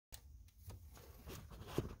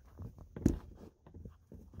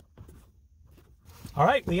All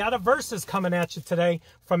right, we got a versus coming at you today.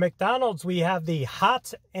 From McDonald's, we have the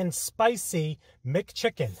Hot and Spicy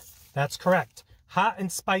McChicken. That's correct. Hot and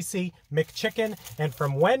Spicy McChicken. And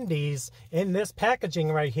from Wendy's, in this packaging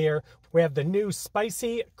right here, we have the new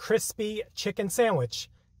Spicy Crispy Chicken Sandwich.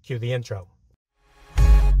 Cue the intro.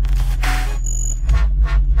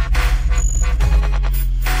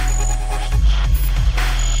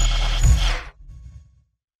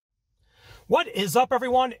 What is up,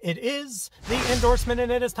 everyone? It is the endorsement,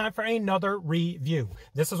 and it is time for another review.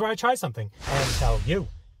 This is where I try something and tell you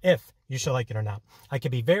if you should like it or not. I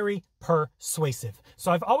can be very persuasive.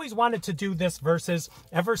 So I've always wanted to do this versus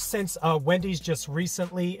ever since Wendy's just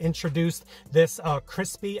recently introduced this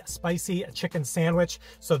crispy, spicy chicken sandwich.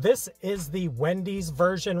 So this is the Wendy's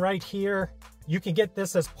version right here. You can get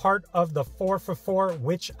this as part of the 4 for $4,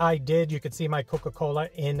 which I did. You can see my Coca-Cola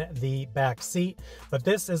in the back seat. But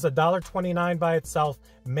this is $1.29 by itself.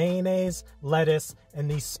 Mayonnaise, lettuce, and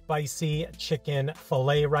the spicy chicken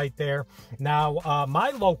filet right there. Now,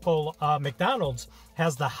 my local McDonald's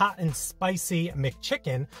has the Hot and Spicy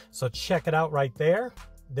McChicken. So check it out right there.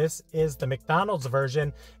 This is the McDonald's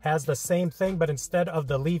version, has the same thing, but instead of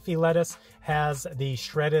the leafy lettuce, has the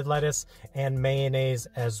shredded lettuce and mayonnaise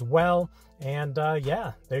as well. And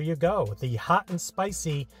yeah, there you go, the Hot and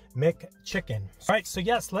Spicy McChicken. All right, so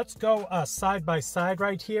yes, let's go side by side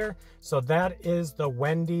right here. So that is the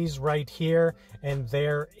Wendy's right here, and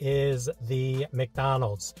there is the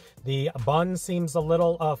McDonald's. The bun seems a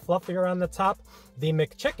little fluffier on the top. The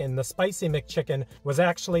McChicken, the Spicy McChicken, was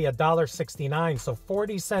actually $1.69, so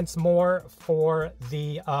 40 cents more for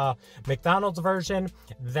the McDonald's version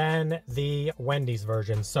than the Wendy's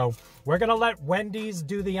version. So we're gonna let Wendy's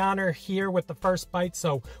do the honor here with the first bite.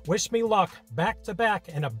 So wish me luck, back to back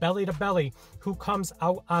and a belly to belly. Who comes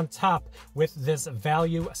out on top with this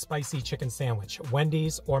value spicy chicken sandwich,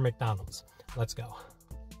 Wendy's or McDonald's? Let's go.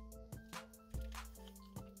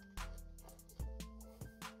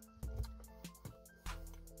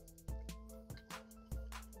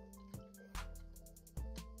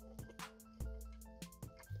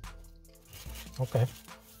 Okay.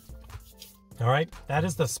 All right, that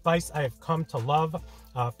is the spice I have come to love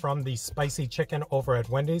from the spicy chicken over at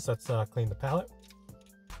Wendy's. Let's clean the palate.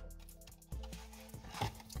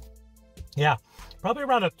 Yeah, probably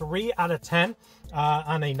around a 3 out of 10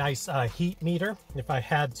 on a nice heat meter, if I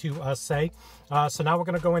had to say. So now we're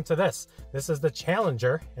going to go into this. This is the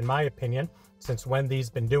challenger, in my opinion, since Wendy's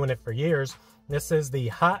been doing it for years. This is the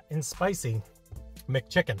Hot and Spicy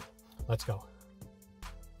McChicken. Let's go.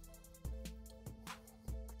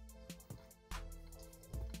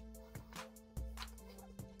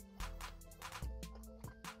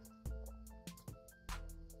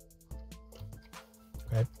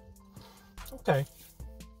 Okay.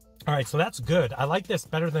 All right, so that's good. I like this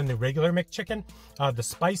better than the regular McChicken. The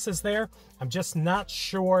spice is there. I'm just not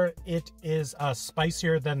sure it is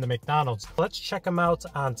spicier than the McDonald's. Let's check them out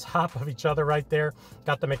on top of each other right there.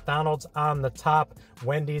 Got the McDonald's on the top,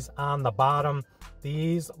 Wendy's on the bottom.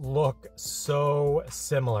 These look so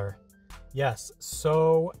similar. Yes,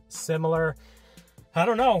 so similar. I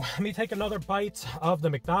don't know. Let me take another bite of the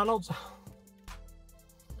McDonald's.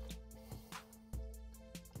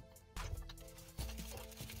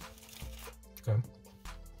 Okay.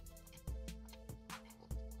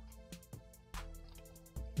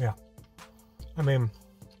 Yeah, I mean,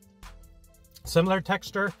 similar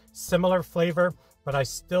texture, similar flavor, but I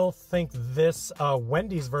still think this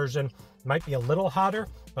Wendy's version might be a little hotter,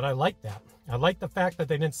 but I like that. I like the fact that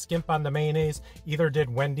they didn't skimp on the mayonnaise, either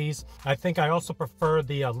did Wendy's. I think I also prefer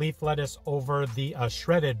the leaf lettuce over the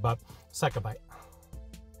shredded, but second bite.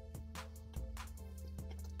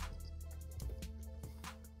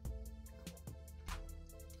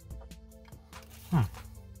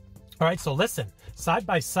 All right, so listen, side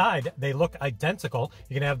by side, they look identical.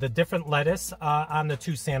 You can have the different lettuce on the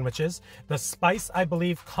two sandwiches. The spice, I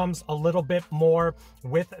believe, comes a little bit more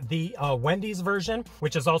with the Wendy's version,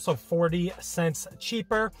 which is also 40 cents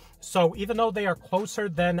cheaper. So even though they are closer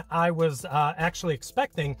than I was actually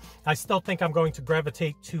expecting, I still think I'm going to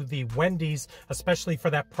gravitate to the Wendy's, especially for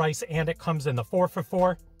that price, and it comes in the 4 for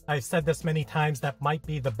 $4. I've said this many times, that might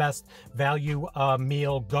be the best value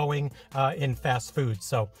meal going in fast food.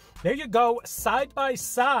 So there you go, side by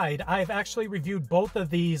side. I've actually reviewed both of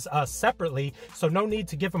these separately, so no need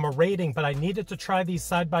to give them a rating, but I needed to try these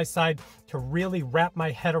side by side to really wrap my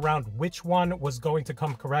head around which one was going to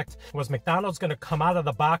come correct. Was McDonald's going to come out of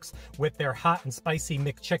the box with their Hot and Spicy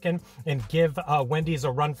McChicken and give Wendy's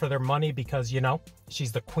a run for their money because, you know,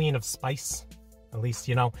 she's the queen of spice? at least,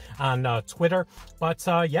 you know, on Twitter. But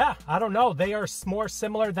yeah, I don't know. They are more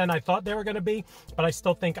similar than I thought they were going to be, but I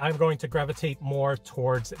still think I'm going to gravitate more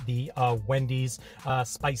towards the Wendy's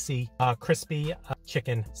spicy, crispy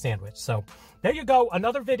chicken sandwich. So there you go.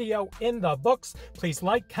 Another video in the books. Please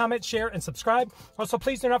like, comment, share, and subscribe. Also,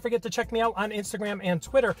 please do not forget to check me out on Instagram and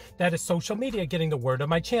Twitter. That is social media, getting the word of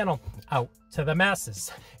my channel out to the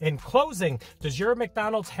masses. In closing, does your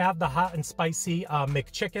McDonald's have the hot and spicy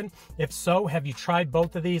McChicken? If so, have you tried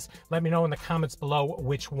both of these? Let me know in the comments below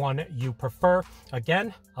which one you prefer.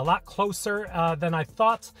 Again, a lot closer than I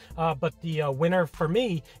thought, but the winner for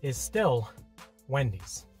me is still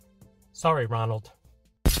Wendy's. Sorry, Ronald.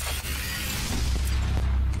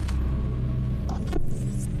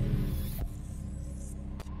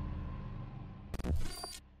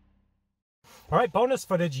 All right, bonus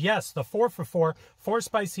footage. Yes, the 4 for $4, 4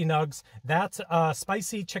 spicy nugs, that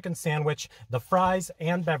spicy chicken sandwich, the fries,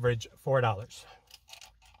 and beverage, $4.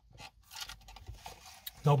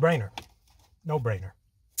 No brainer. No brainer.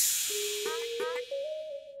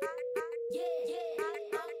 Yeah, yeah.